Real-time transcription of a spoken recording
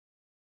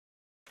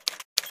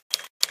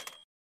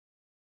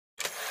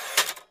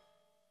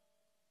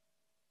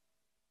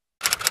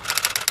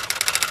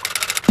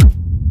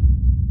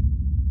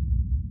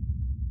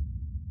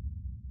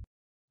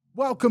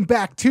Welcome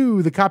back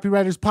to the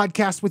Copywriters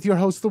Podcast with your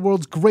host, the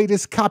world's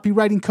greatest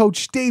copywriting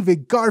coach,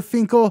 David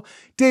Garfinkel.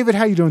 David,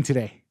 how are you doing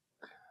today?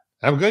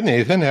 I'm good,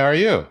 Nathan. How are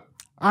you?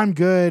 I'm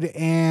good,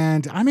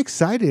 and I'm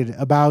excited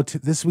about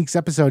this week's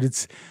episode.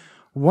 It's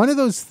one of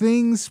those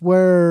things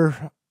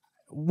where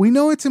we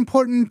know it's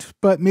important,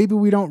 but maybe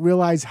we don't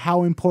realize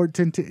how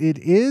important it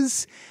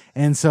is.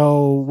 And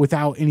so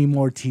without any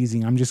more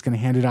teasing, I'm just going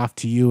to hand it off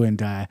to you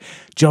and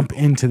jump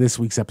into this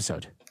week's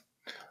episode.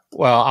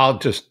 Well, I'll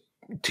just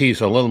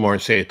tease a little more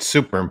and say it's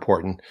super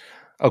important.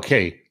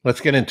 Okay, let's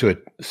get into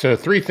it. So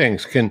 3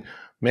 things can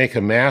make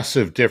a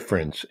massive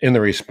difference in the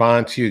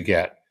response you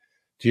get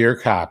to your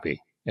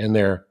copy. And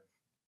they're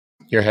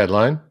your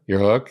headline, your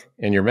hook,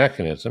 and your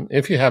mechanism.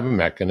 If you have a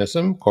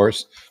mechanism, of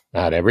course,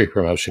 not every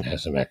promotion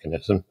has a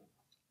mechanism.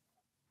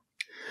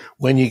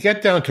 When you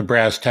get down to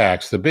brass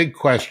tacks, the big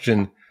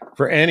question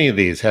for any of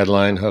these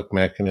headline, hook,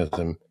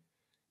 mechanism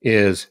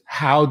is,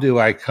 how do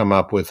I come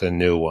up with a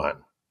new one?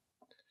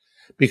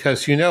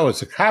 Because you know,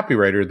 as a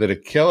copywriter, that a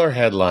killer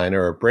headline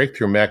or a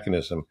breakthrough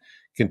mechanism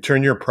can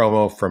turn your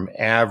promo from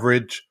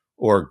average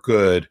or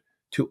good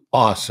to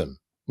awesome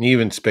and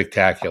even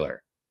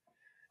spectacular.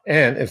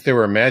 And if there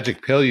were a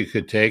magic pill you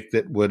could take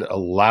that would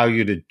allow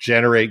you to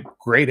generate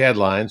great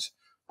headlines,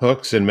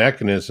 hooks, and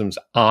mechanisms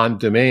on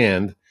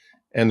demand,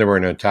 and there were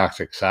no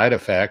toxic side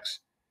effects,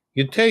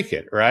 you'd take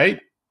it, right?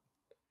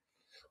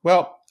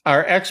 Well,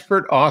 our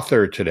expert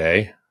author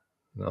today,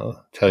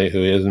 I'll tell you who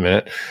he is in a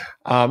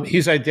minute.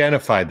 He's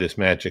identified this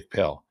magic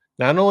pill.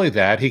 Not only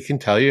that, he can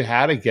tell you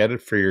how to get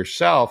it for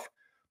yourself,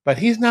 but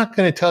he's not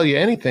going to tell you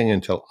anything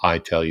until I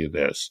tell you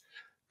this.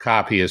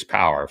 Copy is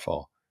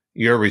powerful.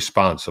 You're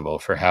responsible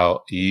for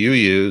how you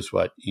use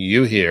what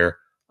you hear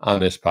on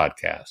this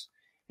podcast.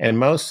 And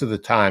most of the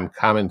time,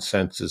 common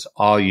sense is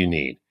all you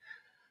need.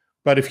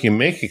 But if you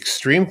make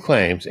extreme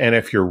claims, and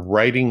if you're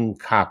writing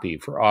copy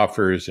for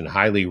offers in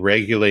highly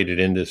regulated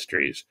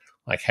industries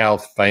like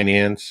health,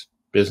 finance,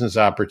 business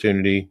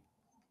opportunity,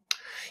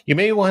 you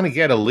may want to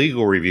get a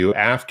legal review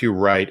after you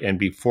write and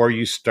before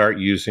you start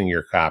using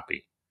your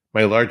copy.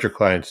 My larger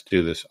clients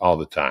do this all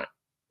the time.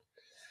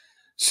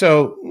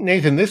 So,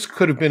 Nathan, this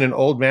could have been an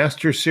old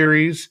master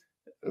series.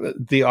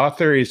 The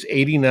author is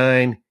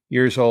 89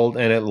 years old,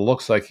 and it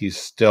looks like he's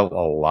still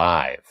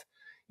alive.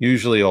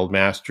 Usually old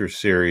master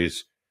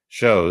series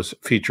shows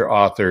feature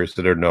authors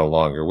that are no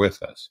longer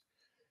with us.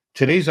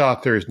 Today's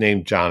author is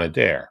named John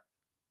Adair.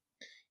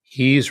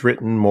 He's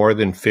written more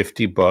than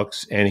 50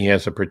 books, and he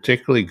has a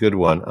particularly good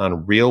one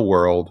on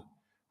real-world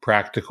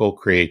practical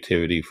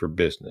creativity for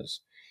business.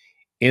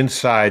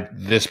 Inside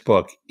this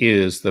book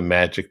is the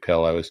magic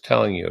pill I was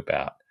telling you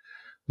about.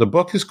 The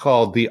book is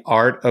called The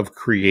Art of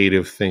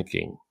Creative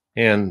Thinking.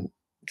 And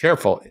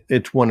careful,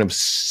 it's one of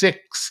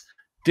 6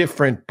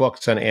 different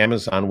books on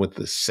Amazon with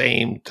the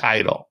same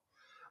title.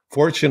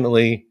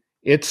 Fortunately,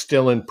 it's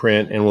still in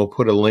print, and we'll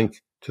put a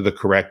link to the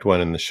correct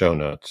one in the show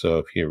notes. So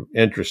if you're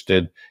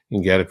interested, you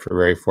can get it for a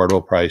very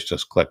affordable price.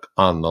 Just click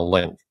on the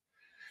link.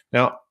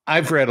 Now,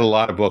 I've read a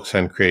lot of books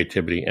on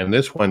creativity, and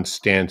this one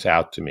stands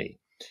out to me.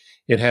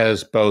 It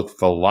has both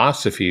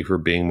philosophy for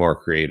being more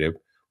creative.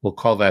 We'll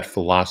call that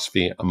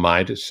philosophy a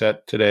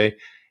mindset today,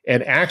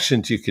 and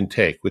actions you can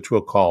take, which we'll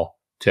call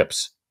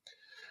tips.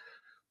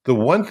 The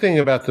one thing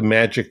about the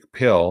magic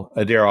pill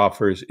Adair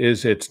offers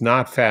is it's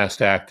not fast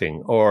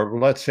acting, or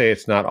let's say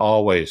it's not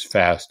always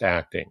fast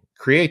acting.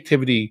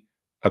 Creativity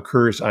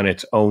occurs on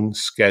its own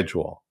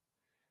schedule.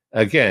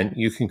 Again,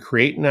 you can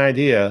create an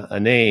idea, a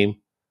name,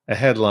 a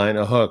headline,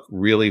 a hook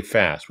really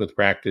fast. With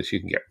practice, you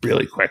can get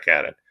really quick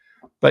at it.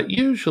 But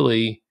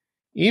usually,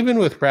 even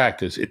with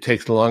practice, it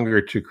takes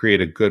longer to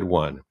create a good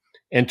one.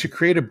 And to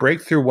create a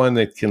breakthrough one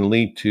that can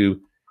lead to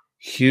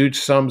huge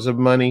sums of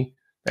money,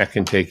 that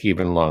can take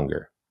even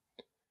longer.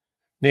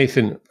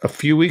 Nathan, a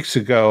few weeks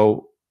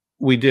ago,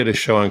 we did a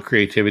show on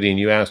creativity, and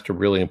you asked a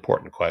really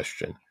important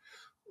question.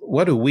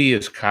 What do we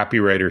as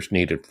copywriters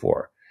need it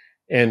for?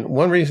 And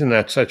one reason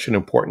that's such an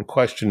important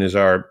question is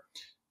our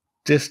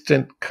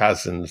distant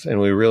cousins, and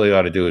we really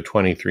ought to do a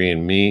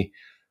 23andMe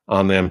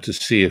on them to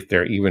see if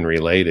they're even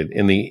related.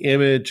 In the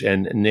image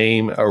and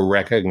name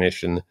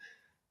recognition,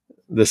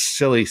 the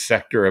silly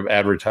sector of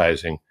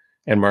advertising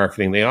and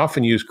marketing, they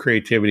often use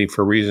creativity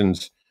for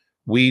reasons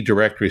we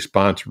direct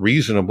response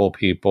reasonable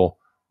people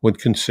would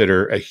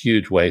consider a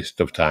huge waste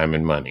of time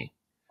and money.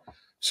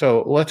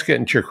 So let's get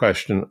into your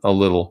question a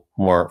little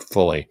more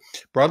fully.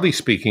 Broadly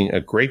speaking, a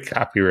great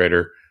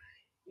copywriter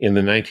in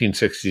the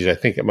 1960s, I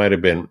think it might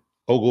have been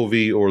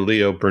Ogilvy or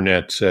Leo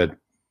Burnett, said,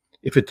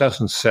 if it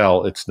doesn't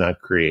sell, it's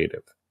not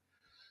creative.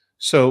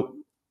 So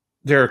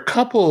there are a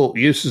couple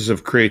uses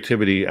of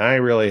creativity I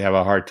really have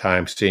a hard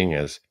time seeing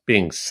as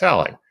being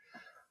selling.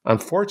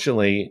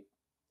 Unfortunately,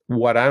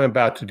 what I'm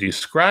about to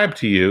describe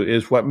to you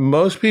is what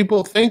most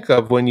people think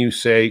of when you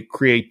say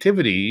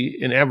creativity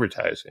in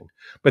advertising.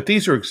 But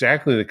these are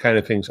exactly the kind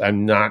of things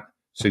I'm not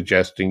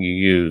suggesting you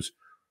use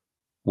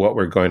what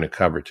we're going to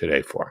cover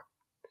today for.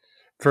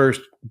 First,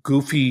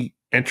 goofy,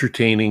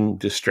 entertaining,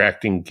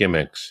 distracting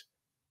gimmicks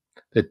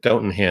that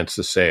don't enhance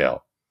the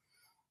sale.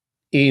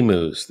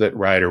 emus that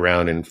ride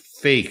around in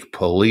fake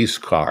police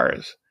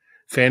cars,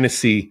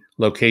 fantasy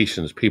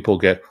locations people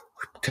get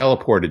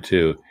teleported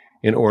to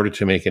in order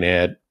to make an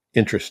ad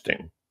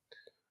interesting,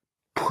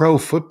 pro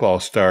football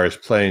stars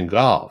playing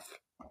golf.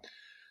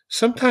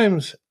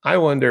 Sometimes I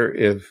wonder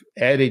if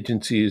ad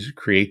agencies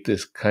create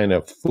this kind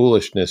of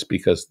foolishness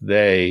because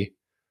they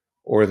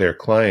or their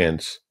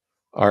clients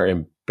are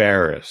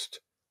embarrassed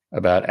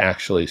about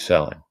actually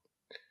selling.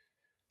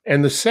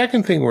 And the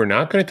second thing we're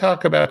not going to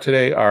talk about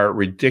today are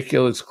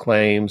ridiculous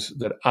claims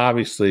that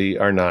obviously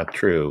are not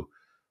true,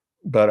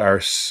 but are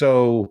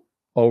so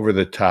over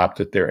the top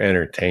that they're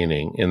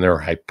entertaining in their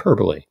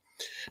hyperbole,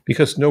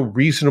 because no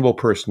reasonable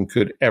person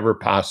could ever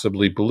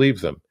possibly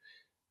believe them.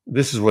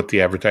 This is what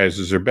the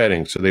advertisers are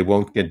betting, so they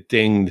won't get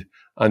dinged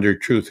under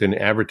truth in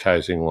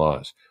advertising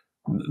laws.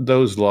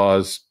 Those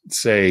laws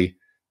say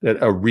that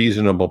a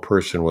reasonable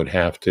person would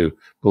have to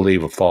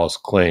believe a false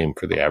claim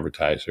for the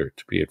advertiser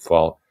to be at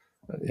fault.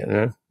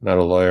 Not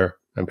a lawyer.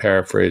 I'm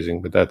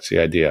paraphrasing, but that's the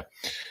idea.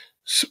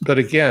 But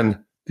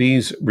again,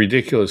 these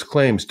ridiculous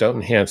claims don't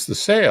enhance the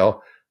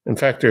sale. In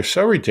fact, they're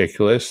so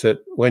ridiculous that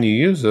when you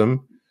use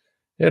them,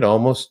 it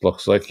almost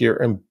looks like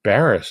you're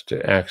embarrassed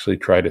to actually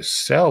try to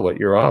sell what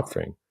you're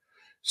offering.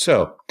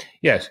 So,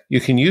 yes, you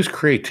can use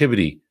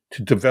creativity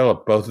to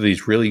develop both of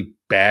these really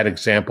bad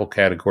example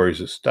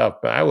categories of stuff,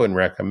 but I wouldn't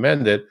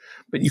recommend it.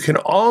 But you can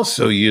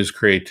also use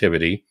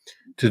creativity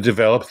to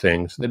develop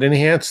things that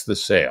enhance the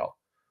sale,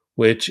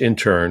 which in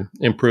turn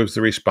improves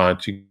the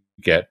response you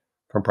get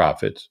from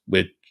prospects,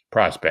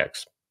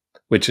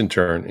 which in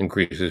turn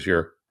increases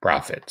your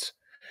profits.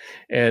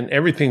 And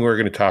everything we're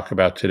going to talk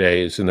about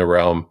today is in the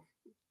realm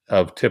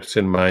of tips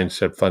and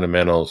mindset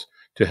fundamentals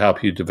to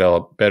help you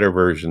develop better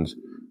versions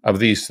of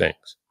these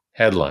things: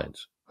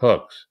 headlines,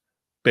 hooks,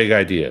 big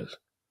ideas,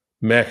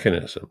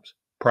 mechanisms,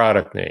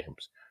 product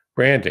names,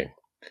 branding.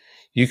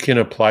 You can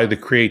apply the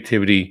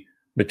creativity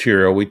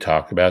material we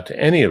talk about to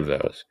any of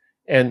those.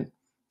 And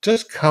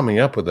just coming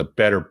up with a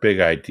better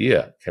big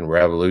idea can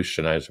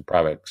revolutionize a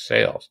product's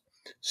sales.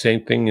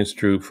 Same thing is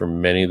true for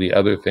many of the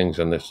other things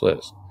on this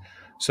list.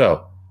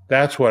 So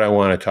that's what I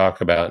want to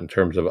talk about in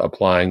terms of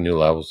applying new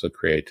levels of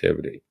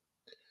creativity.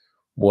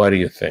 What do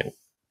you think?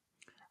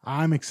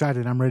 I'm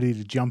excited. I'm ready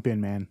to jump in,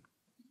 man.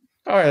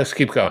 All right, let's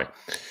keep going.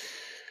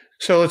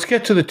 So let's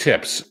get to the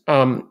tips.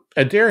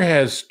 Adair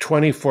has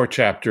 24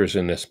 chapters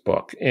in this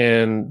book,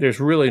 and there's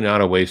really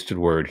not a wasted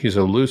word. He's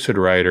a lucid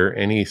writer,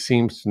 and he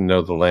seems to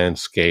know the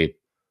landscape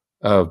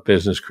of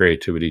business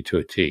creativity to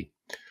a T.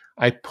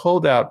 I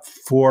pulled out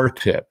 4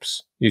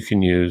 tips you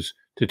can use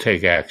to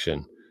take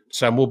action.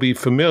 Some will be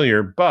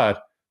familiar,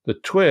 but the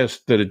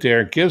twist that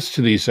Adair gives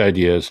to these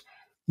ideas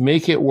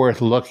make it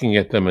worth looking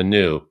at them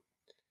anew,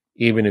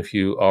 even if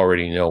you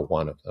already know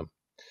one of them.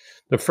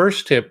 The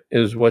first tip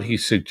is what he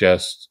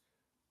suggests,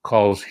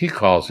 he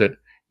calls it,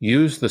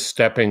 use the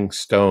stepping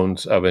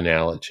stones of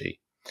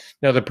analogy.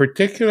 Now, the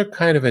particular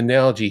kind of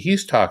analogy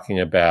he's talking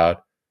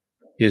about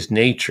is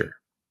nature.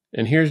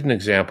 And here's an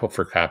example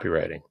for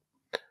copywriting.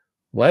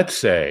 Let's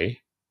say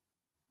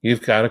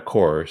you've got a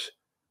course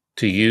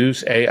to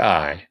use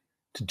AI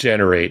to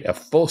generate a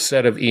full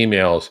set of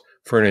emails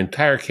for an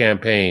entire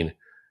campaign,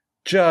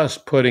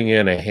 just putting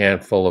in a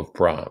handful of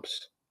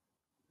prompts.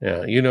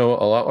 Now, you know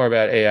a lot more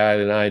about AI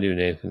than I do,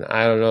 Nathan.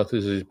 I don't know if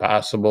this is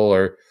possible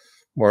or,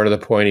 more to the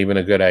point, even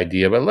a good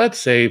idea. But let's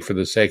say, for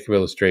the sake of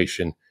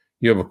illustration,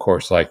 you have a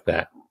course like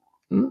that.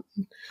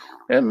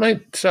 It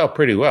might sell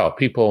pretty well.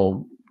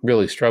 People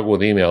really struggle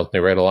with emails.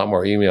 They write a lot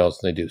more emails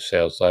than they do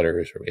sales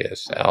letters or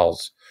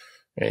ESLs,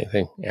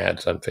 anything,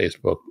 ads on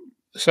Facebook.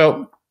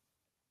 So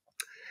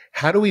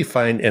how do we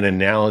find an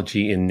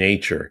analogy in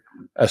nature,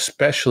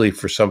 especially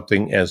for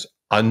something as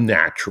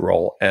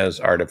unnatural as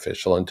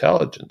artificial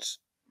intelligence?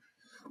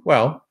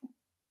 Well,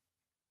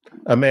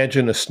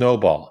 imagine a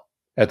snowball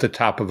at the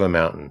top of a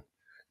mountain.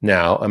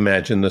 Now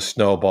imagine the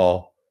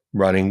snowball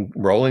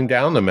rolling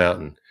down the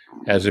mountain.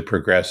 As it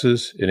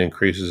progresses, it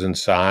increases in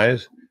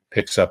size,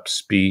 picks up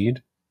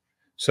speed.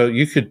 So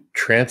you could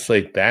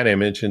translate that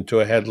image into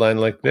a headline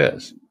like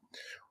this: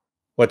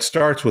 what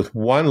starts with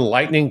one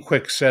lightning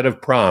quick set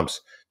of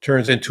prompts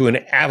turns into an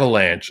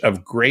avalanche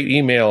of great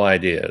email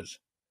ideas.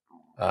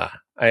 I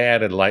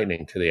added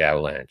lightning to the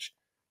avalanche.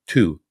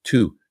 Two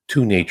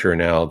nature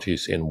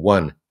analogies in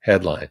one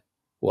headline.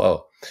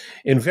 Whoa.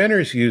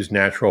 Inventors use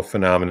natural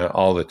phenomena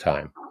all the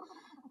time.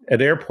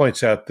 Adair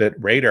points out that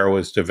radar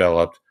was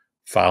developed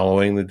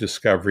following the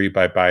discovery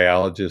by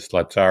biologist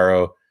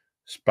Lazzaro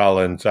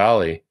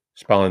Spallanzani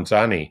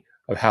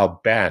of how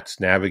bats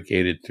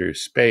navigated through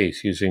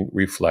space using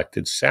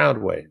reflected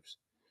sound waves.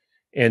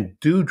 And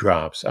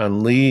dewdrops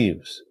on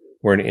leaves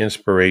were an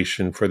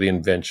inspiration for the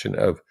invention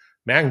of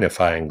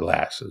magnifying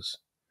glasses.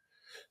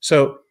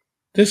 So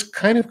this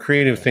kind of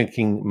creative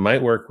thinking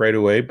might work right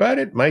away, but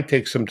it might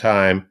take some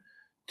time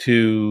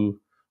to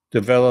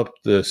develop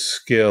the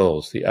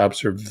skills, the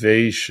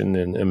observation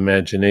and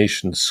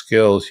imagination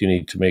skills you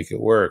need to make it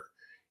work.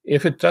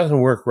 If it doesn't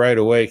work right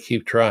away,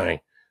 keep trying.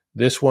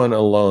 This one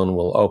alone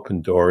will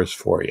open doors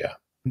for you.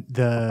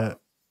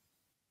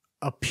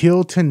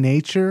 appeal to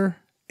nature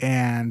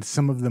and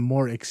some of the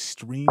more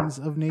extremes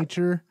of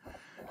nature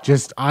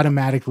just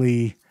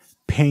automatically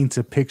paints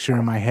a picture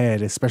in my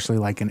head, especially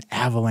like an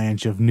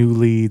avalanche of new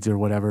leads or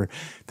whatever,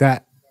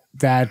 that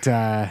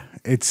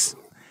it's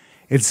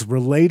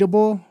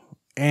relatable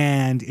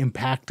and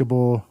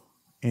impactable.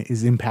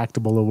 Is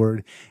impactable a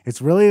word? It's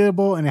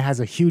relatable and it has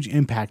a huge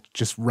impact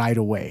just right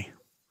away.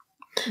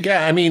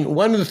 Yeah, I mean,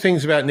 one of the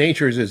things about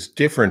nature is it's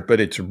different,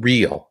 but it's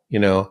real.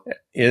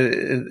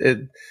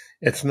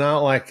 It's not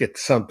like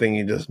it's something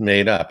you just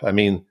made up. I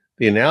mean,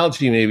 the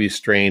analogy may be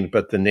strained,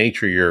 but the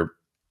nature you're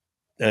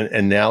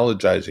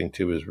analogizing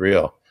to is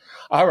real.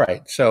 All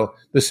right. So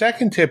the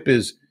second tip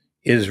is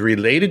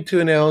related to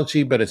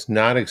analogy, but it's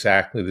not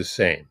exactly the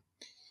same.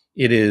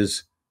 It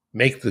is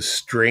make the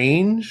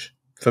strange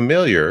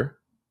familiar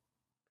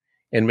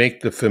and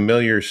make the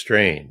familiar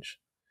strange.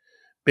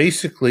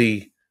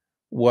 Basically,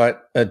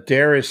 what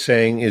Adair is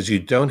saying is you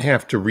don't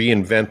have to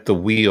reinvent the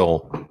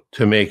wheel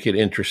to make it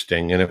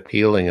interesting and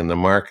appealing in the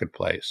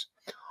marketplace.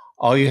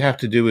 All you have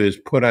to do is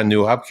put on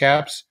new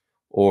hubcaps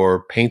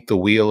or paint the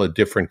wheel a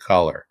different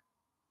color,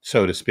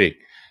 so to speak.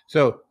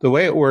 So the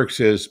way it works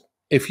is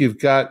if you've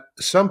got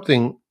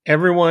something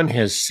everyone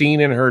has seen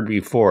and heard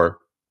before,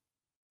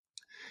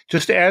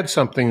 just add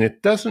something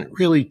that doesn't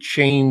really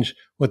change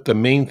what the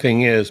main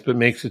thing is, but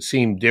makes it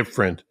seem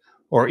different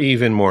or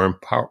even more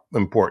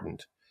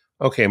important.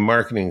 Okay,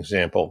 marketing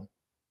example.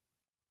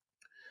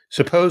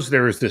 Suppose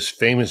there is this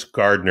famous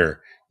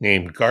gardener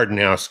named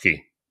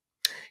Gardenowski,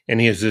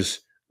 and he has this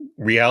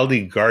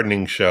reality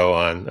gardening show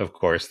on, of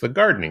course, the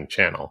Gardening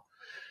Channel.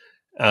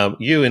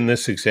 You, in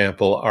this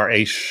example, are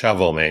a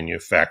shovel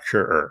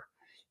manufacturer.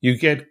 You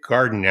get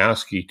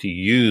Gardenowski to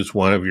use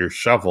one of your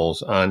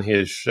shovels on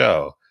his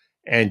show,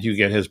 and you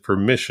get his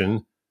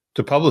permission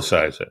to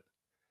publicize it.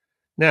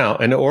 Now,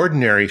 an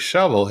ordinary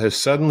shovel has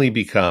suddenly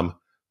become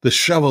the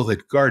shovel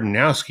that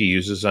Gardenowski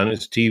uses on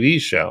his TV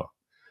show.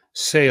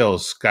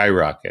 Sales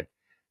skyrocket,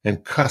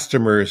 and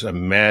customers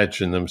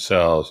imagine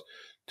themselves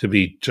to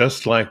be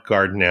just like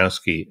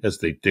Gardenowski as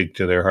they dig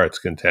to their heart's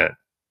content.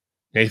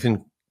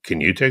 Nathan, can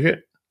you dig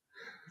it?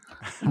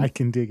 I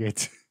can dig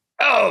it.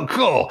 Oh,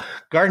 cool.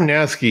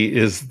 Gardenowski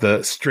is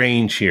the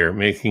strange here,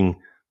 making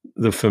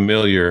the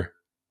familiar,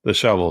 the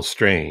shovel,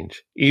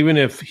 strange. Even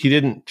if he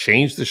didn't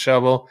change the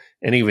shovel,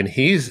 and even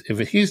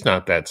if he's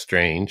not that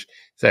strange,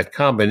 it's that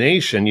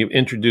combination, you've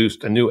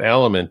introduced a new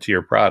element to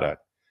your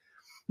product.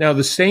 Now,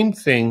 the same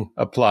thing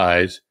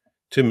applies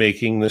to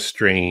making the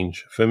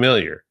strange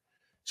familiar.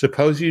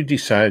 Suppose you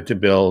decide to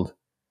build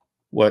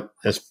what,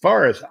 as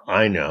far as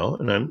I know,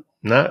 and I'm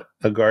not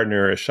a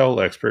gardener or a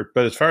shovel expert,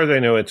 but as far as I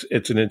know,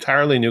 it's an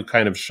entirely new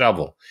kind of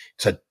shovel.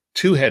 It's a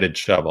two-headed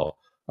shovel,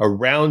 a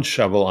round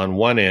shovel on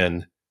one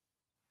end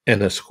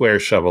and a square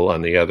shovel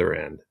on the other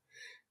end.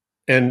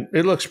 And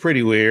it looks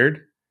pretty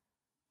weird,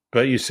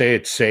 but you say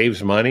it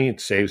saves money, it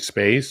saves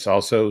space,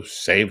 also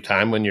save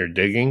time when you're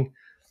digging.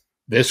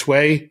 This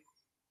way,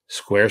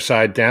 square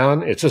side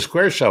down, it's a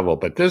square shovel,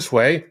 but this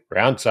way,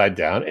 round side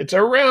down, it's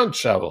a round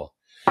shovel.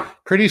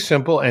 Pretty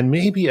simple and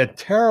maybe a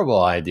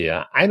terrible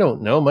idea. I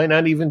don't know, might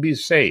not even be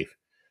safe.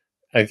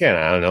 Again,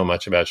 I don't know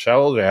much about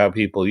shovels or how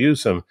people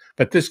use them,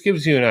 but this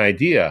gives you an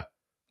idea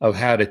of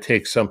how to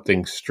take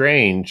something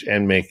strange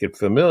and make it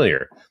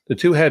familiar. The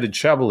two-headed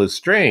shovel is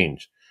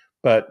strange,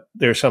 but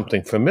there's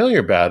something familiar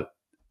about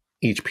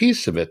each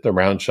piece of it, the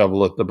round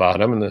shovel at the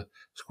bottom and the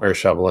square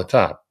shovel at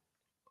top,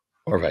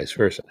 or vice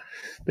versa.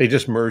 They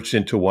just merged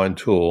into one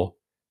tool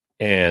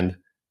and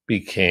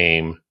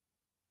became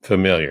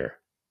familiar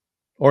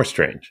or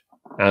strange.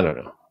 I don't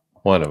know.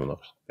 One of those.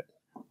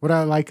 What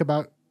I like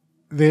about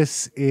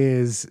this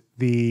is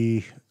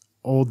the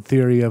old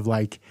theory of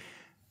like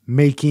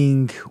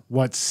making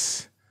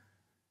what's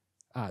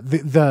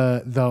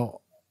the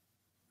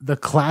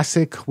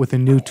classic with a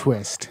new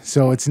twist.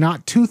 So it's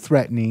not too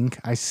threatening.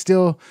 I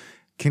still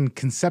can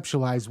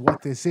conceptualize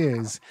what this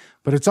is,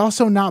 but it's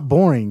also not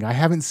boring. I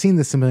haven't seen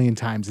this a million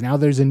times. Now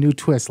there's a new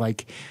twist,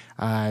 like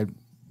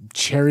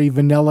cherry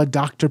vanilla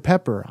Dr.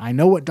 Pepper. I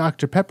know what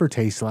Dr. Pepper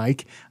tastes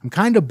like. I'm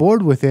kind of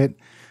bored with it,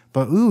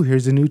 but ooh,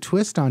 here's a new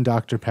twist on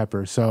Dr.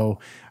 Pepper. So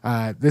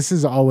this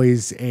is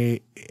always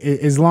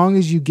as long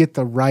as you get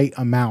the right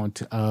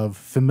amount of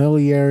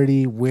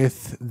familiarity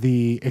with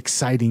the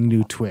exciting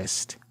new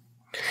twist.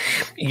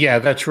 Yeah,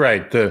 that's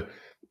right.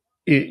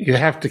 You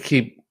have to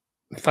keep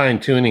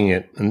fine-tuning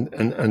it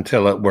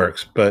until it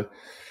works, but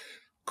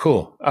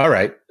cool. All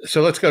right.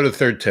 So let's go to the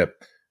third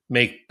tip.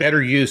 Make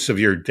better use of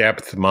your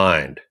depth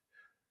mind.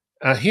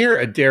 Here,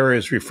 Adair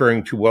is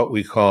referring to what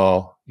we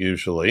call,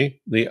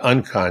 usually, the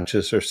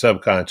unconscious or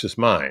subconscious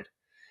mind.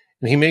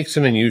 And he makes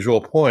an unusual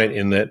point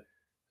in that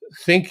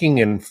thinking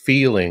and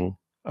feeling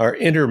are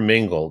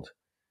intermingled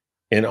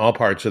in all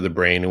parts of the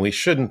brain, and we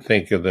shouldn't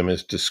think of them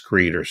as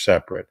discrete or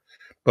separate.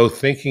 Both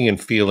thinking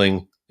and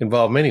feeling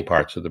involve many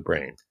parts of the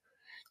brain.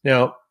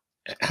 Now,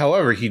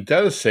 however, he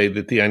does say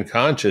that the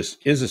unconscious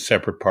is a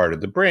separate part of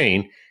the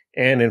brain,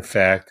 and in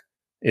fact,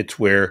 it's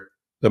where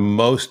the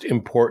most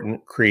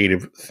important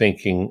creative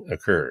thinking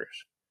occurs.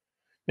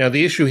 Now,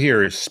 the issue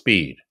here is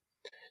speed.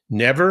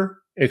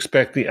 Never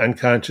expect the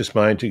unconscious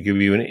mind to give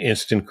you an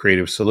instant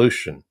creative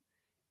solution.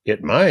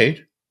 It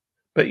might,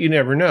 but you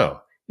never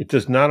know. It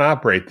does not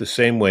operate the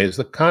same way as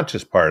the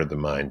conscious part of the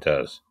mind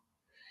does.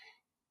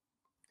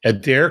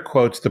 Adair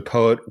quotes the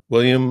poet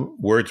William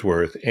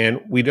Wordsworth, and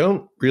we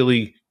don't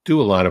really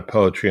do a lot of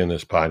poetry on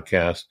this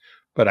podcast,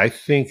 but I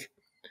think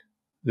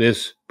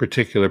this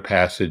particular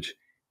passage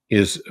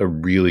is a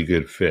really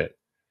good fit.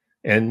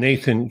 And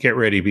Nathan, get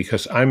ready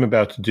because I'm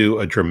about to do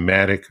a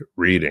dramatic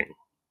reading.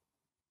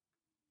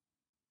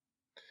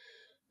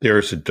 There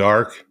is a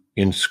dark,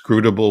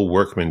 inscrutable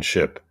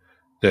workmanship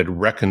that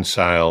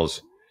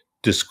reconciles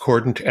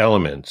discordant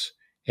elements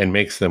and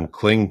makes them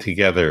cling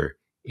together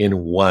in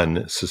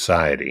one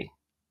society.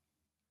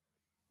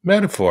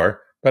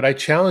 Metaphor, but I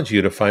challenge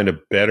you to find a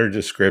better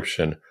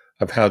description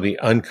of how the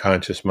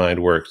unconscious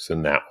mind works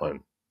than that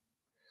one.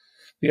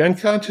 The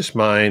unconscious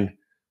mind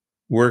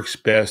works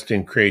best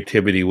in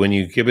creativity when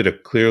you give it a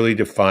clearly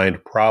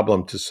defined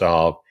problem to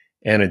solve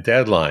and a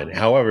deadline.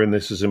 However, and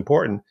this is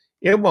important,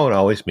 it won't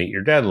always meet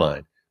your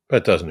deadline, but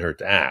it doesn't hurt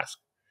to ask.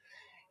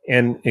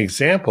 An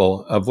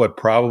example of what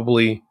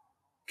probably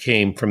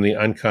came from the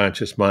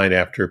unconscious mind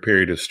after a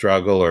period of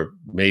struggle, or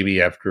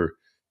maybe after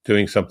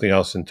doing something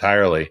else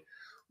entirely,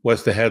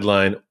 was the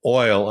headline,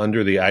 "Oil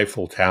Under the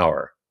Eiffel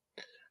Tower."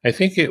 I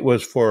think it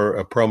was for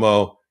a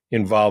promo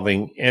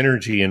involving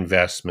energy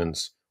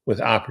investments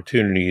with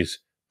opportunities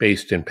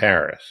based in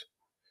Paris.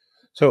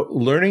 So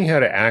learning how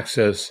to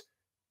access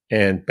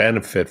and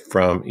benefit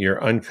from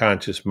your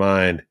unconscious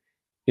mind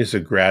is a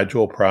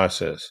gradual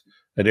process.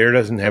 Adair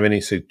doesn't have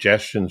any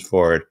suggestions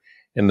for it,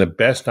 and the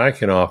best I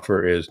can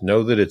offer is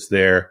know that it's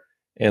there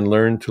and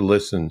learn to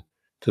listen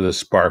to the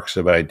sparks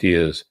of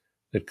ideas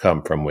that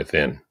come from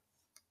within.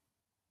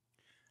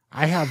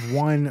 I have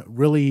one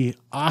really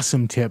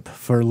awesome tip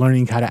for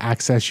learning how to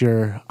access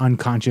your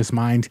unconscious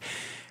mind.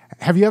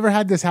 Have you ever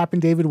had this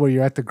happen, David, where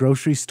you're at the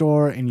grocery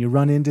store and you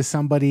run into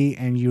somebody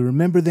and you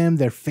remember them,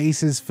 their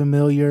face is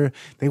familiar.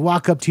 They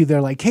walk up to you,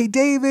 they're like, "Hey,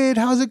 David,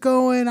 how's it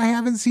going? I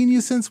haven't seen you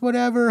since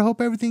whatever.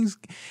 Hope everything's..."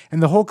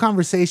 And the whole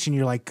conversation,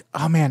 you're like,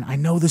 "Oh man, I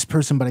know this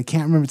person, but I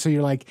can't remember." So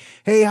you're like,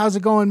 "Hey, how's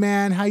it going,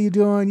 man? How you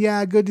doing?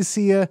 Yeah, good to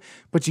see you."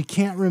 But you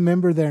can't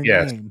remember their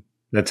name.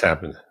 That's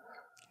happened.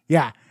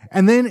 Yeah.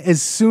 And then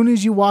as soon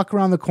as you walk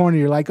around the corner,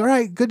 you're like, "All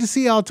right, good to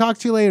see you. I'll talk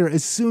to you later."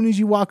 As soon as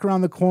you walk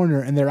around the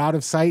corner and they're out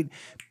of sight,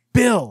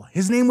 Bill.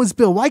 His name was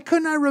Bill. Why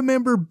couldn't I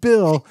remember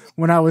Bill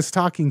when I was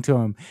talking to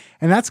him?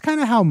 And that's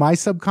kind of how my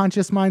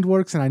subconscious mind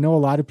works. And I know a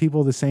lot of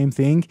people the same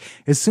thing.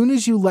 As soon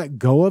as you let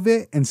go of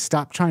it and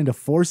stop trying to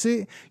force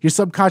it, your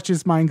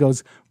subconscious mind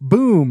goes,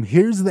 boom,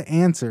 here's the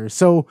answer.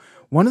 So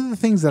one of the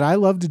things that I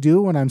love to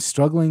do when I'm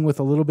struggling with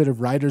a little bit of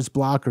writer's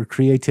block or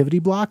creativity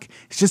block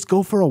is just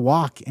go for a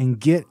walk and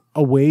get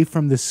away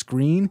from the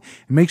screen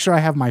and make sure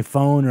I have my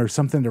phone or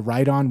something to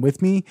write on with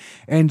me.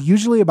 And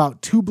usually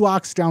about 2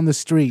 blocks down the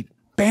street,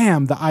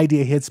 bam, the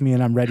idea hits me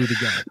and I'm ready to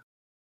go.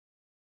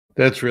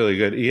 That's really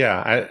good.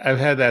 Yeah, I've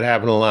had that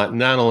happen a lot,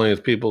 not only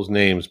with people's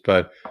names,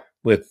 but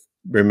with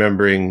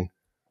remembering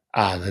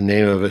the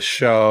name of a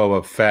show,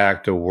 a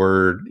fact, a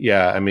word.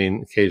 Yeah, I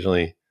mean,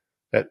 occasionally,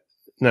 it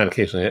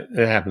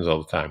happens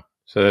all the time.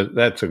 So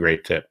that's a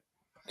great tip.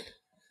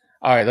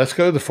 All right, let's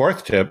go to the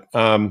 4th tip.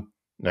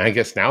 I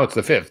guess now it's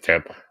the 5th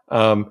tip.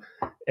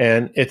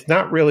 And it's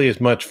not really as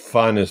much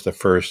fun as the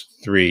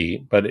first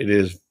 3, but it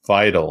is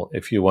vital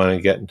if you want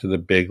to get into the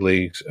big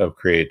leagues of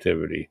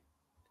creativity.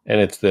 And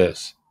it's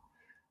this: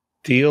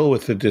 deal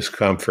with the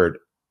discomfort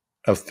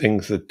of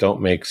things that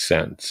don't make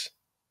sense.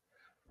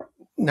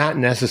 Not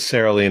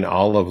necessarily in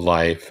all of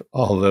life,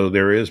 although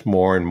there is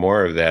more and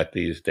more of that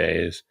these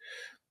days.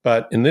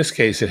 But in this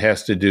case, it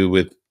has to do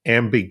with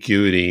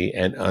ambiguity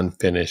and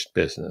unfinished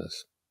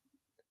business.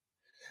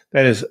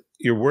 That is,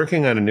 you're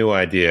working on a new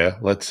idea,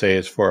 let's say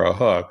it's for a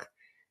hook,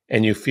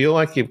 and you feel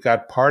like you've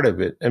got part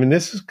of it. I mean,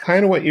 this is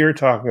kind of what you were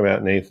talking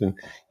about, Nathan.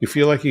 You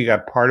feel like you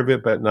got part of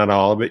it, but not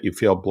all of it. You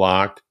feel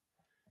blocked.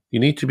 You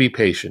need to be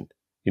patient.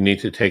 You need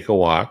to take a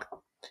walk.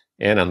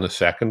 And on the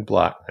second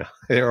block,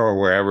 or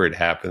wherever it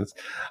happens,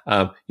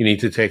 you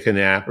need to take a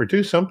nap or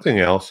do something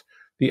else.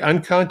 The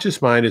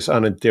unconscious mind is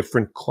on a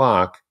different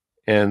clock,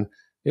 and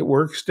it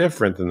works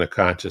different than the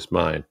conscious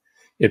mind.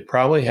 It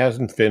probably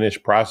hasn't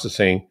finished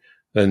processing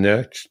the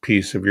next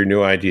piece of your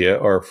new idea,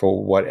 or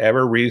for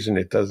whatever reason,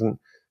 it doesn't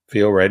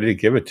feel ready to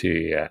give it to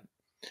you yet.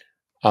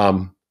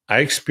 I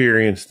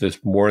experienced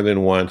this more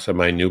than once on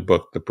my new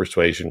book, The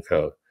Persuasion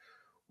Code.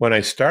 When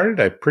I started,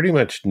 I pretty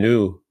much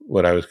knew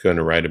what I was going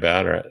to write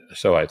about, or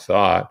so I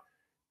thought.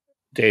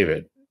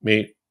 David,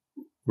 meet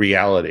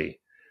reality.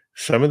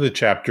 Some of the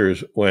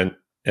chapters went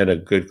at a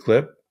good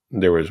clip.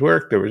 There was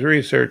work, there was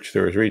research,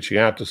 there was reaching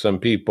out to some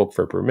people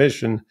for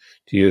permission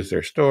to use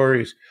their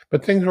stories,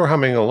 but things were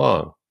humming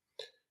along.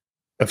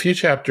 A few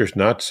chapters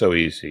not so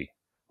easy.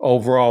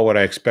 Overall, what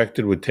I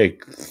expected would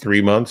take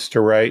 3 months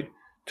to write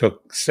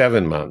took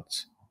 7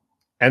 months.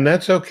 And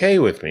that's okay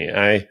with me.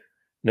 I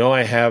know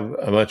I have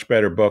a much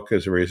better book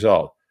as a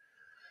result.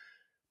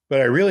 But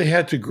I really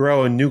had to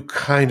grow a new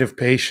kind of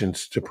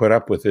patience to put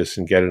up with this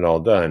and get it all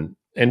done.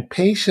 And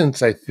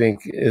patience, I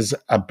think, is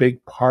a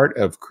big part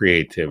of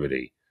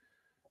creativity.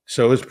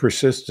 So is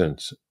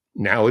persistence.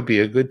 Now would be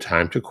a good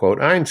time to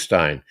quote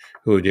Einstein,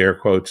 who Adair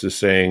quotes as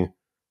saying,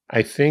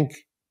 I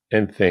think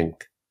and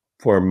think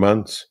for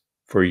months,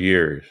 for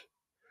years.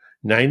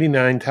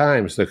 99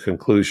 times the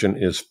conclusion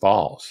is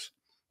false.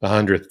 The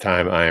 100th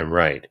time I am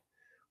right.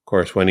 Of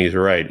course, when he's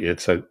right,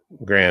 it's a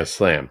grand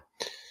slam.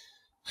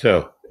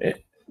 So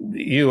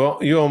you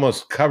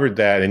almost covered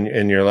that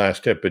in your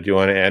last tip, but do you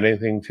want to add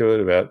anything to it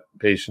about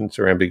patience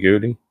or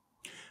ambiguity?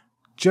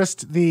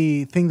 Just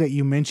the thing that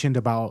you mentioned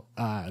about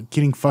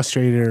getting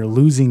frustrated or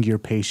losing your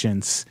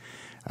patience,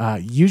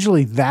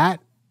 usually that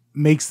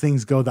makes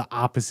things go the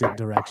opposite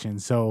direction.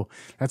 So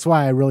that's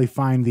why I really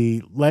find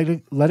the let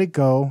it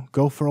go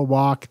for a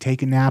walk,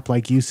 take a nap,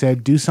 like you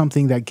said, do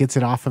something that gets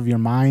it off of your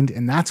mind.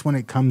 And that's when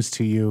it comes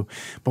to you.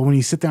 But when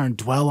you sit there and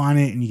dwell on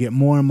it and you get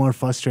more and more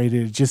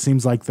frustrated, it just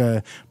seems like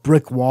the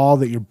brick wall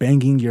that you're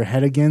banging your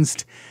head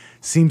against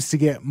seems to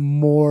get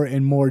more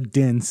and more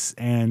dense,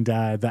 and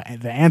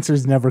the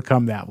answers never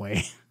come that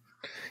way.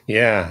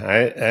 Yeah,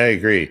 I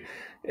agree.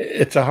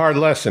 It's a hard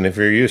lesson if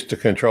you're used to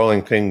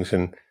controlling things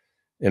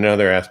in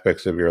other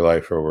aspects of your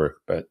life or work,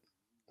 but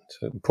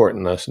it's an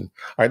important lesson.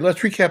 All right,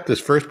 let's recap this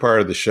first part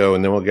of the show,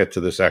 and then we'll get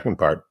to the second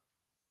part.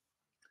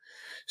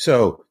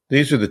 So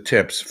these are the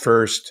tips.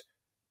 First,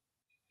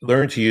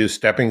 learn to use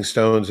stepping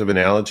stones of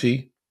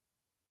analogy.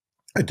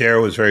 Adair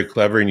was very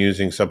clever in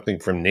using something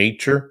from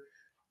nature,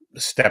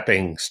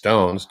 stepping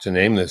stones, to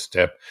name this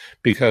tip,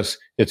 because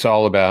it's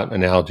all about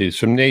analogies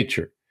from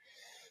nature.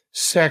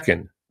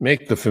 Second,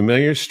 make the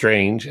familiar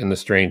strange and the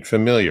strange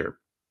familiar.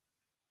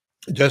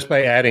 Just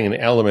by adding an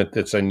element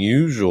that's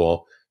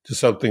unusual to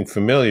something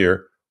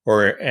familiar,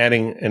 or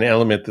adding an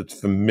element that's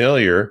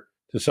familiar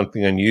to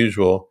something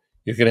unusual,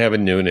 you can have a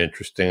new and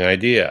interesting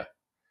idea.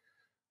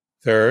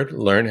 Third,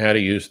 learn how to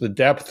use the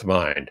depth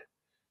mind.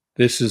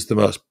 This is the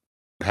most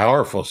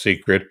powerful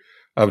secret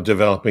of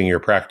developing your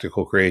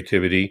practical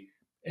creativity,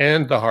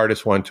 and the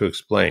hardest one to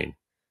explain.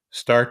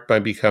 Start by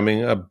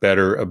becoming a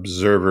better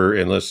observer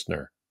and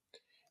listener.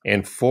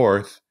 And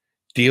fourth,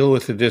 deal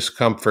with the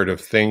discomfort of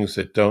things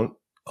that don't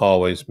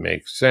always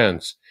make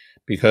sense,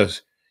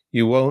 because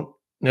you won't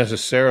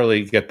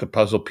necessarily get the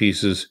puzzle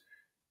pieces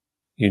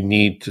you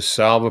need to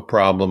solve a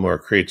problem or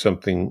create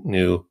something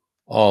new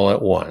all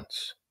at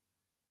once.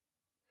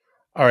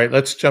 All right,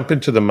 let's jump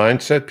into the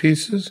mindset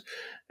pieces.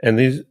 And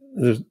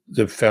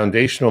the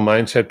foundational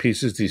mindset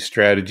pieces, these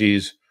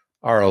strategies,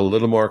 are a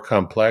little more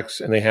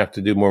complex, and they have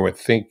to do more with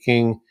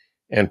thinking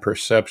and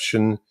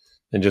perception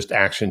than just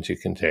actions you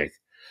can take.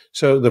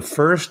 So the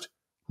first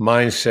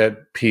mindset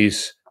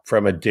piece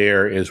from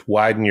Adair is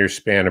widen your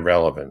span of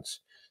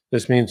relevance.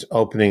 This means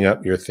opening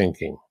up your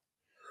thinking,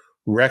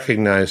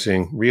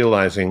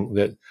 realizing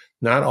that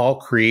not all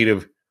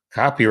creative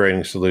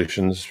copywriting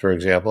solutions, for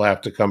example,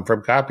 have to come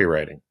from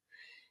copywriting.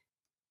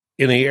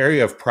 In the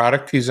area of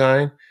product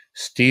design,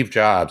 Steve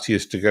Jobs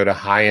used to go to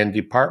high-end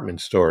department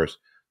stores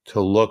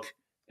to look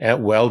at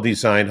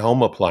well-designed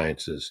home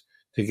appliances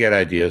to get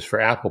ideas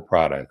for Apple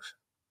products.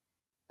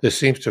 This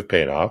seems to have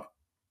paid off.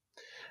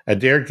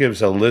 Adair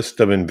gives a list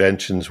of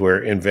inventions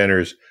where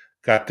inventors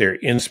got their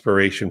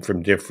inspiration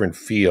from different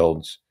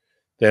fields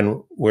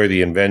than where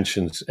the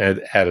inventions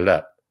added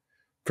up.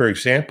 For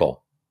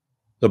example,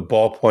 the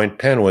ballpoint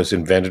pen was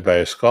invented by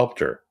a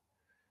sculptor.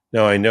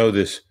 Now, I know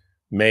this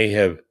may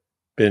have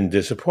been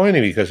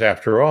disappointing because,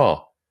 after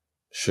all,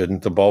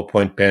 shouldn't the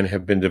ballpoint pen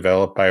have been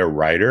developed by a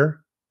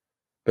writer?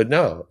 But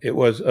no, it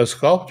was a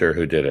sculptor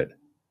who did it.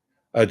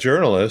 A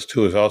journalist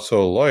who was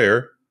also a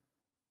lawyer,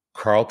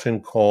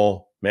 Carlton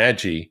Cole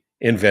Magee,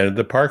 invented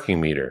the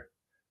parking meter.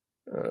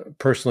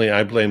 Personally,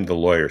 I blame the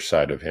lawyer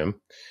side of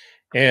him.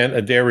 And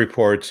Adair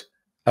reports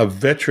a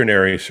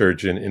veterinary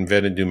surgeon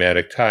invented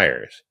pneumatic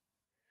tires.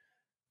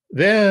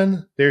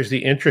 Then there's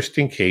the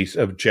interesting case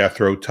of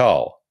Jethro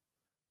Tull,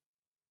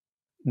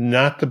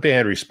 not the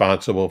band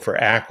responsible for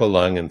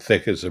Aqualung and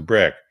Thick as a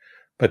Brick,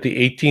 but the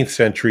 18th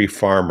century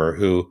farmer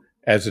who,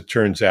 as it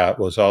turns out,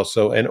 was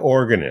also an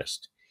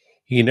organist.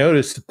 He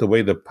noticed that the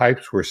way the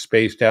pipes were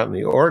spaced out in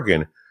the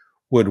organ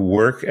would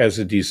work as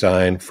a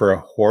design for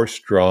a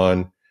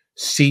horse-drawn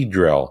seed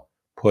drill,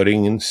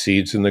 putting in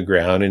seeds in the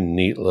ground in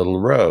neat little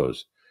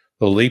rows.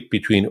 The leap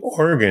between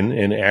organ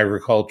and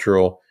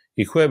agricultural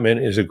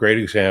equipment is a great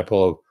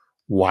example of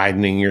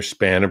widening your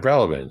span of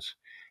relevance.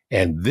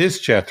 And this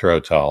Jethro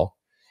Tull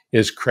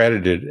is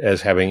credited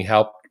as having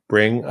helped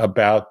bring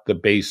about the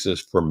basis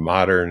for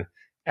modern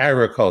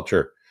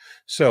agriculture.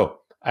 So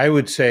I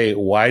would say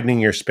widening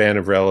your span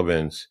of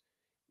relevance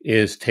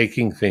is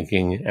taking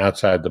thinking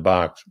outside the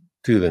box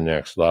to the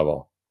next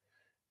level.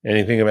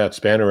 Anything about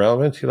span of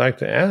relevance you'd like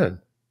to add?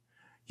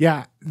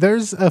 Yeah,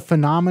 there's a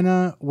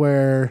phenomena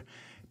where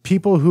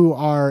people who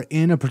are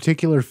in a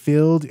particular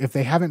field, if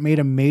they haven't made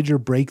a major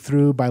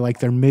breakthrough by like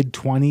their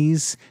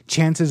mid-20s,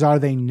 chances are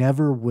they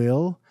never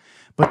will.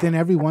 But then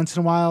every once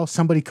in a while,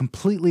 somebody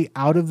completely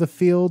out of the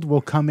field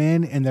will come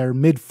in their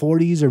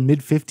mid-40s or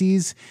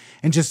mid-50s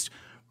and just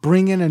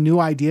bring in a new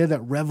idea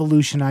that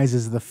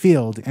revolutionizes the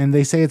field. And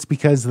they say it's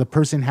because the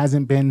person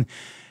hasn't been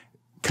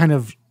kind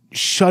of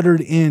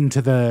shuttered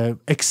into the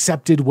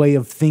accepted way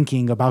of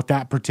thinking about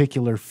that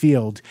particular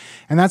field.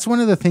 And that's one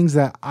of the things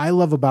that I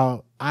love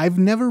about, I've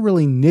never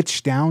really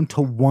niched down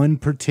to one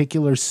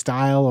particular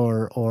style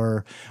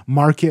or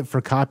market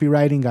for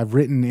copywriting. I've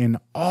written in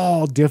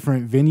all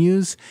different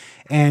venues,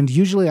 and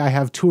usually I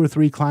have 2 or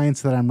 3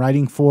 clients that I'm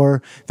writing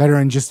for that are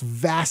in just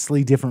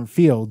vastly different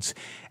fields.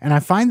 And I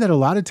find that a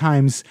lot of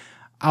times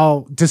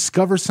I'll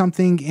discover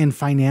something in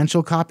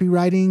financial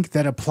copywriting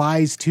that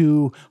applies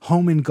to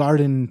home and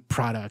garden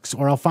products,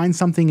 or I'll find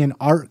something in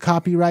art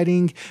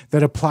copywriting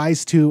that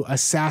applies to a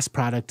SaaS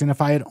product. And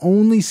if I had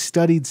only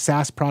studied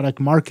SaaS product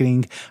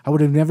marketing, I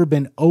would have never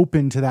been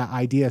open to that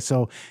idea.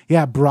 So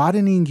yeah,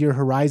 broadening your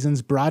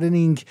horizons,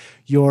 broadening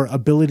your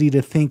ability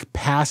to think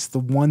past the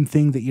one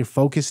thing that you're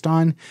focused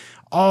on,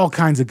 all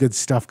kinds of good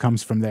stuff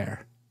comes from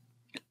there.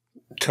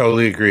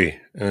 Totally agree.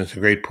 And it's a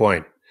great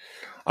point.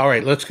 All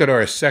right, let's go to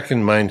our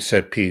second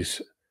mindset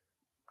piece,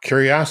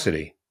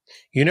 curiosity.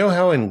 You know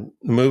how in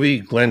the movie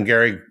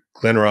Glengarry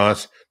Glen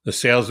Ross, the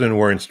salesmen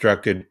were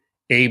instructed,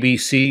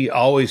 ABC,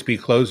 always be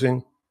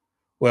closing?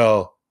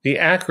 Well, the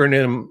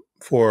acronym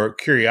for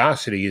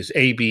curiosity is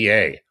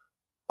ABA,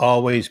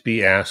 always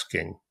be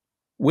asking,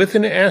 with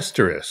an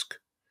asterisk.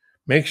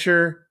 Make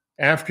sure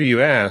after you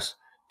ask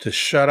to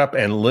shut up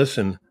and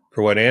listen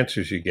for what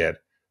answers you get.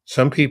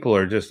 Some people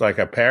are just like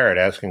a parrot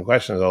asking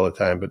questions all the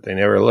time, but they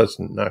never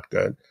listen. Not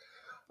good.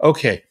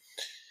 Okay.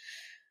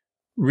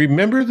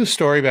 Remember the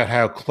story about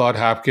how Claude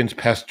Hopkins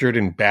pestered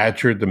and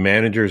badgered the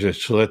managers at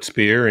Schlitz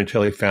Beer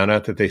until he found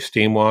out that they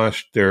steam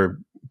washed their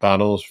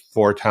bottles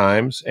 4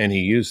 times, and he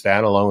used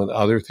that along with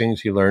other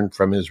things he learned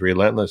from his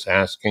relentless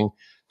asking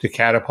to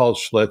catapult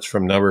Schlitz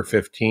from number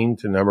 15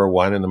 to number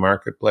 1 in the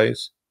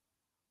marketplace?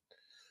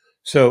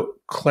 So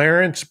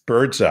Clarence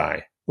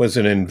Birdseye was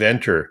an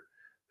inventor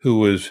who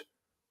was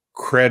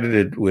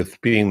credited with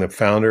being the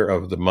founder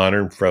of the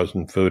modern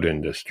frozen food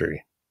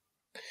industry.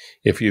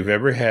 If you've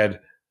ever had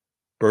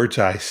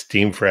Birdseye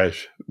steam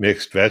fresh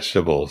mixed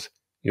vegetables,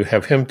 you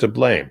have him to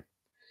blame.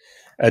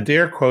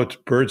 Adair quotes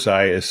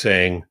Birdseye as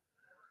saying,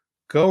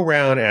 "Go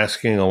around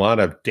asking a lot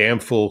of damn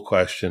fool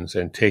questions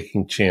and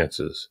taking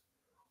chances.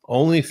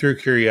 Only through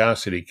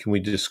curiosity can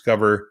we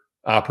discover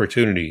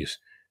opportunities,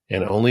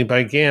 and only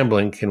by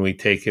gambling can we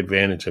take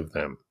advantage of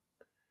them."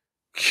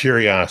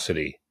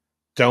 Curiosity.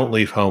 Don't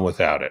leave home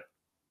without it.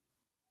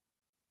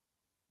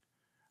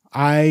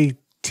 I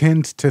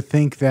tend to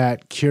think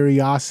that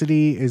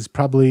curiosity is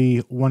probably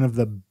one of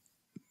the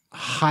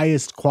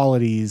highest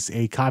qualities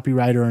a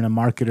copywriter and a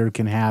marketer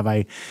can have.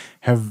 I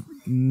have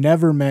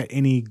never met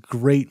any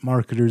great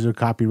marketers or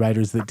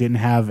copywriters that didn't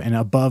have an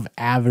above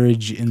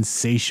average,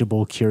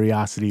 insatiable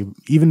curiosity,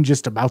 even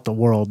just about the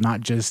world,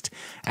 not just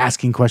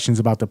asking questions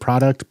about the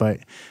product, but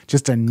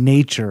just a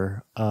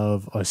nature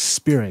of a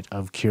spirit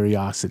of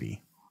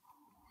curiosity.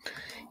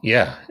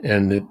 Yeah,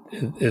 and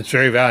it's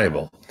very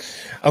valuable.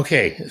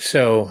 Okay,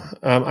 so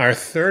our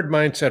third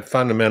mindset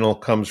fundamental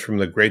comes from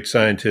the great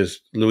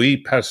scientist Louis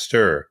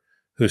Pasteur,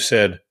 who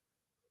said,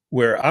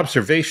 "Where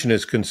observation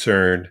is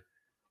concerned,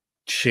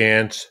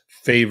 chance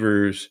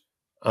favors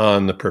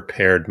on the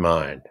prepared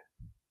mind."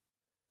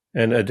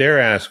 And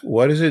Adair asks,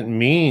 what does it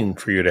mean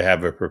for you to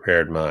have a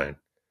prepared mind?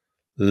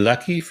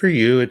 Lucky for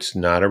you, it's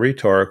not a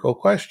rhetorical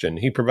question.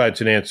 He provides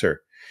an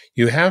answer.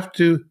 You have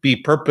to be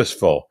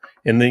purposeful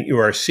in that you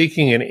are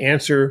seeking an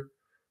answer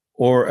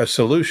or a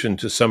solution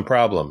to some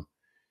problem.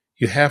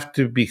 You have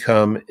to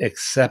become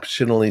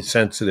exceptionally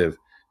sensitive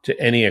to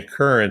any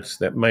occurrence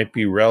that might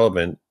be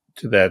relevant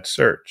to that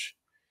search.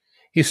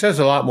 He says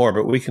a lot more,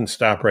 but we can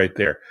stop right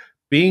there.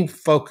 Being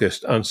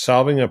focused on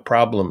solving a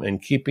problem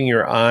and keeping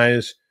your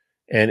eyes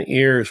and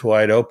ears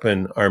wide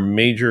open are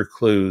major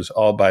clues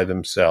all by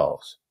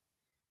themselves.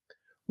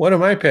 One of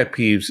my pet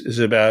peeves is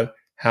about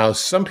how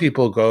some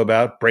people go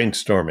about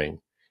brainstorming.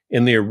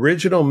 In the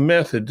original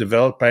method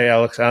developed by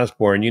Alex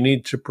Osborne, you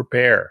need to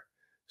prepare,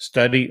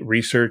 study,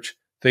 research,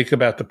 think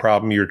about the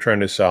problem you're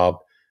trying to solve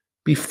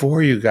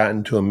before you got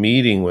into a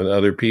meeting with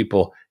other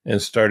people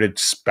and started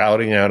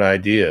spouting out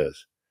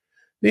ideas.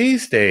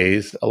 These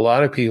days, a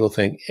lot of people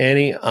think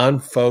any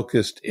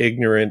unfocused,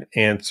 ignorant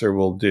answer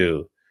will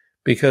do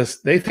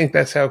because they think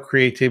that's how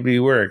creativity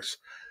works.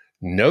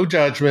 No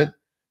judgment,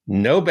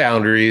 no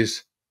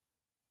boundaries,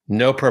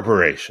 no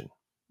preparation.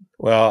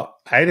 Well,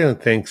 I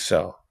don't think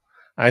so.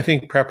 I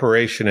think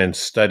preparation and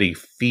study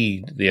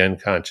feed the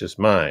unconscious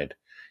mind.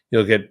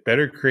 You'll get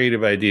better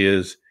creative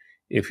ideas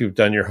if you've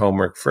done your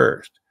homework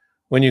first.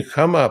 When you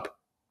come up,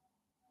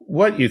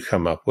 what you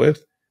come up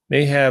with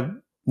may have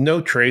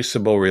no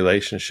traceable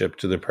relationship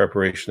to the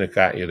preparation that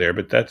got you there,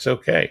 but that's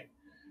okay.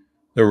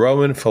 The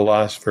Roman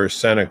philosopher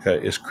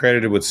Seneca is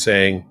credited with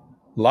saying,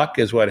 "Luck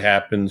is what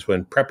happens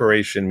when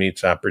preparation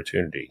meets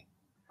opportunity."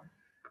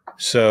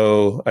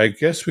 So I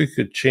guess we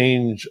could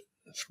change,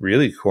 it's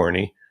really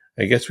corny,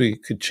 I guess we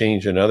could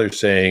change another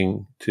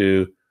saying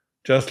to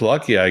 "just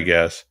lucky, I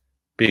guess,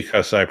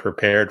 because I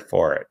prepared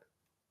for it."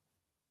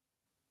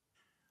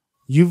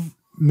 You've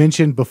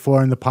mentioned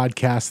before in the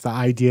podcast the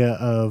idea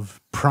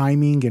of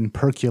priming and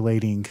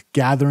percolating,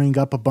 gathering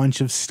up a bunch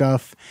of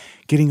stuff,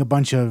 getting a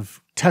bunch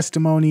of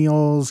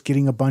testimonials,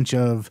 getting a bunch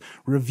of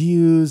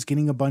reviews,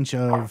 getting a bunch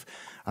of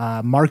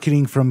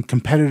marketing from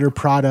competitor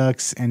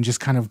products, and just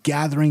kind of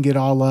gathering it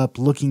all up,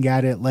 looking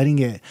at it, letting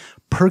it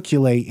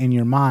percolate in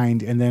your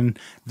mind. And then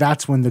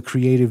that's when the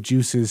creative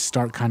juices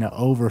start kind of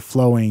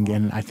overflowing.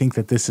 And I think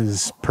that this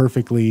is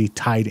perfectly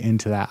tied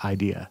into that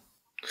idea.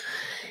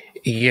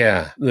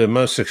 Yeah, the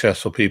most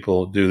successful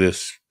people do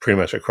this pretty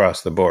much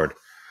across the board.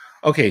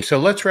 Okay, so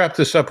let's wrap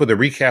this up with a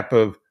recap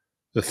of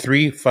the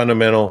 3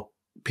 fundamental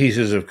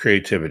pieces of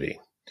creativity.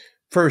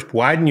 First,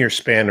 widen your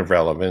span of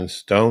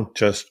relevance. Don't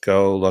just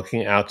go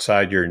looking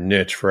outside your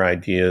niche for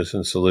ideas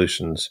and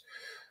solutions.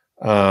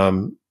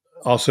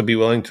 Also, be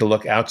willing to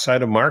look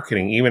outside of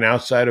marketing, even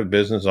outside of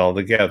business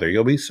altogether.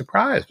 You'll be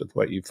surprised with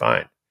what you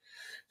find.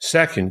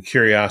 Second,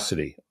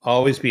 curiosity.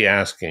 Always be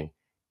asking.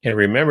 And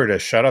remember to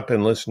shut up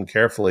and listen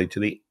carefully to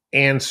the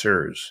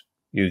answers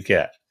you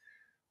get.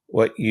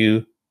 What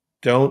you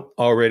don't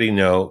already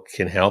know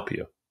can help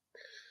you.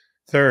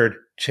 Third,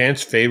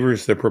 chance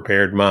favors the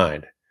prepared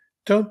mind.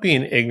 Don't be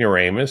an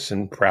ignoramus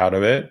and proud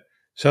of it.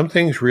 Some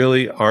things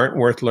really aren't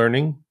worth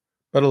learning,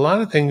 but a lot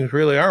of things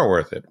really are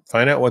worth it.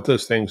 Find out what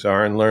those things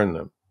are and learn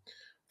them.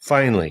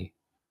 Finally,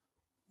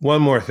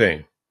 one more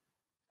thing.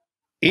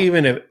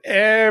 Even if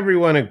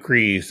everyone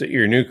agrees that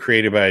your new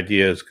creative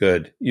idea is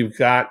good, you've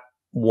got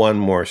one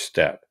more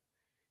step.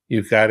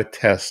 You've got to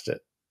test it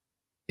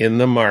in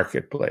the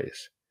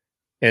marketplace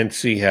and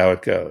see how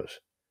it goes.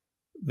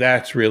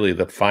 That's really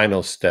the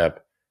final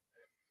step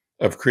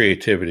of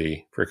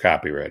creativity for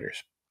copywriters.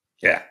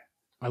 Yeah.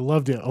 I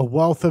loved it. A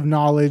wealth of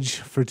knowledge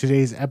for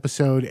today's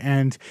episode.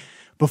 And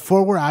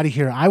before we're out of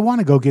here, I want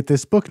to go get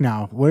this book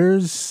now.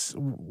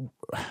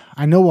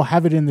 I know we'll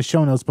have it in the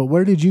show notes, but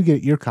where did you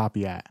get your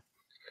copy at?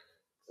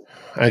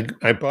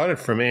 I bought it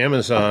from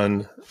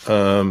Amazon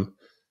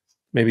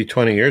maybe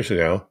 20 years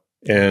ago,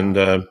 and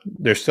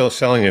they're still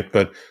selling it,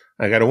 but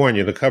I got to warn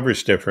you, the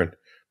cover's different,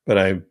 but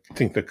I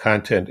think the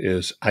content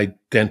is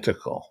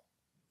identical.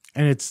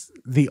 And it's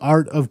The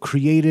Art of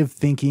Creative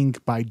Thinking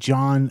by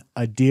John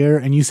Adair.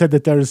 And you said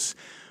that there's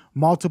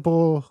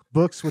multiple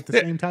books with the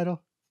same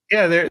title?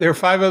 Yeah, there are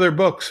 5 other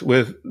books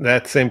with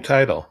that same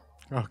title.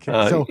 Okay.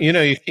 So,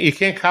 you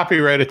can't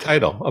copyright a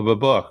title of a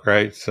book,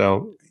 right?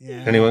 So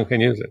anyone can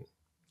use it.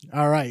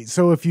 All right.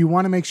 So if you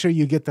want to make sure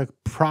you get the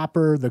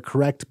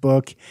correct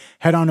book,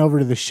 head on over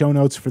to the show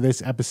notes for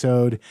this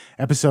episode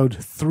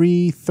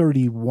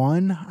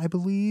 331, I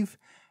believe.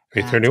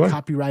 331.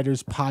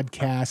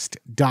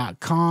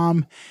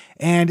 Copywriterspodcast.com.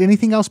 And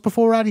anything else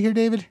before we're out of here,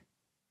 David?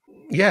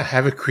 Yeah.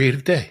 Have a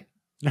creative day.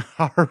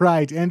 All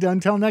right. And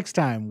until next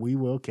time, we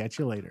will catch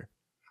you later.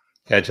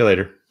 Catch you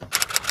later.